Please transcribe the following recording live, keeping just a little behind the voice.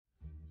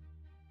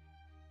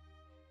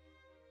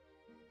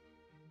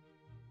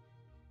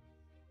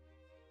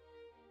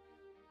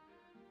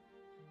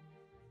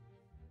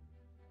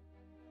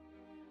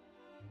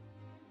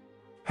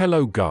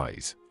Hello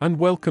guys, and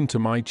welcome to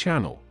my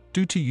channel.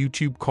 Due to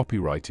YouTube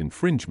copyright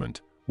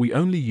infringement, we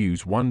only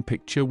use one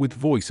picture with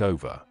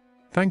voiceover.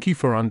 Thank you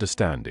for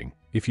understanding.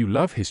 If you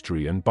love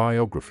history and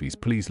biographies,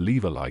 please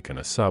leave a like and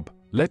a sub.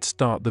 Let's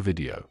start the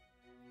video.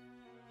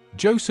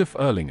 Joseph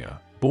Erlanger,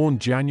 born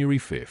January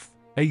 5,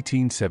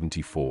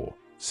 1874,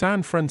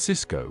 San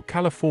Francisco,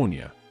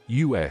 California,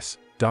 US,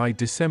 died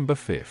December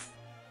 5,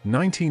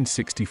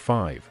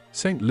 1965,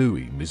 St.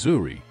 Louis,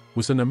 Missouri,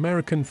 was an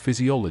American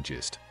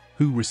physiologist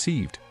who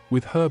received,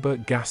 with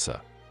Herbert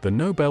Gasser, the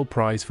Nobel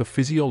Prize for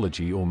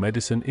Physiology or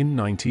Medicine in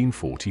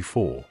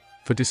 1944,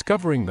 for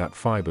discovering that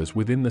fibers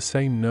within the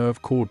same nerve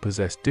cord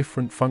possess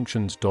different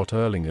functions.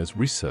 Erlanger's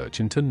research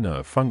into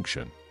nerve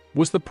function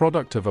was the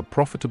product of a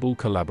profitable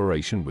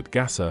collaboration with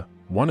Gasser,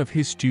 one of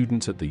his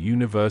students at the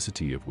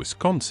University of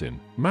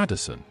Wisconsin,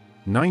 Madison,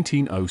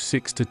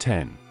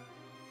 1906–10.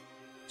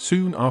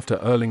 Soon after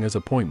Erlanger's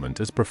appointment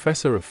as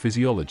professor of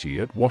physiology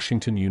at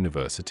Washington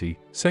University,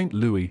 St.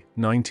 Louis,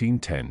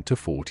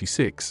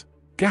 1910–46,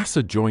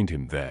 Gasser joined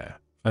him there,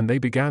 and they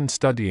began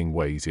studying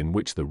ways in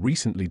which the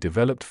recently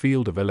developed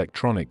field of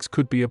electronics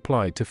could be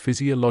applied to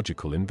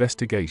physiological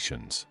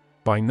investigations.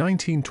 By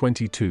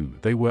 1922,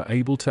 they were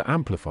able to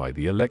amplify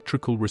the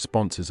electrical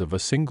responses of a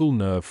single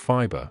nerve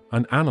fiber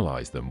and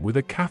analyze them with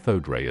a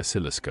cathode ray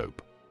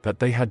oscilloscope that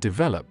they had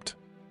developed.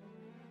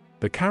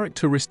 The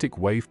characteristic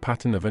wave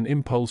pattern of an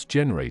impulse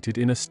generated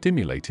in a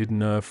stimulated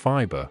nerve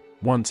fiber,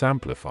 once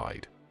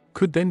amplified,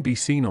 could then be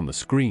seen on the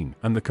screen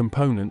and the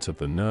components of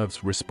the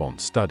nerve's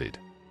response studied.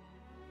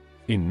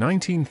 In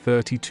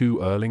 1932,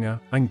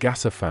 Erlanger and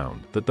Gasser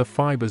found that the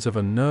fibers of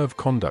a nerve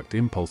conduct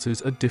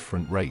impulses at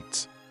different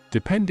rates,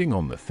 depending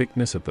on the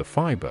thickness of the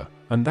fiber,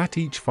 and that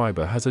each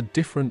fiber has a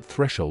different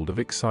threshold of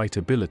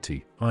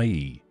excitability,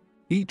 i.e.,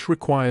 each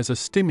requires a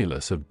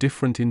stimulus of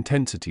different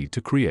intensity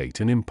to create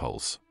an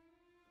impulse.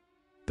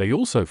 They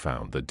also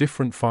found that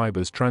different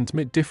fibers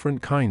transmit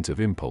different kinds of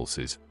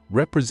impulses,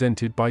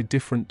 represented by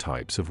different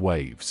types of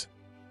waves.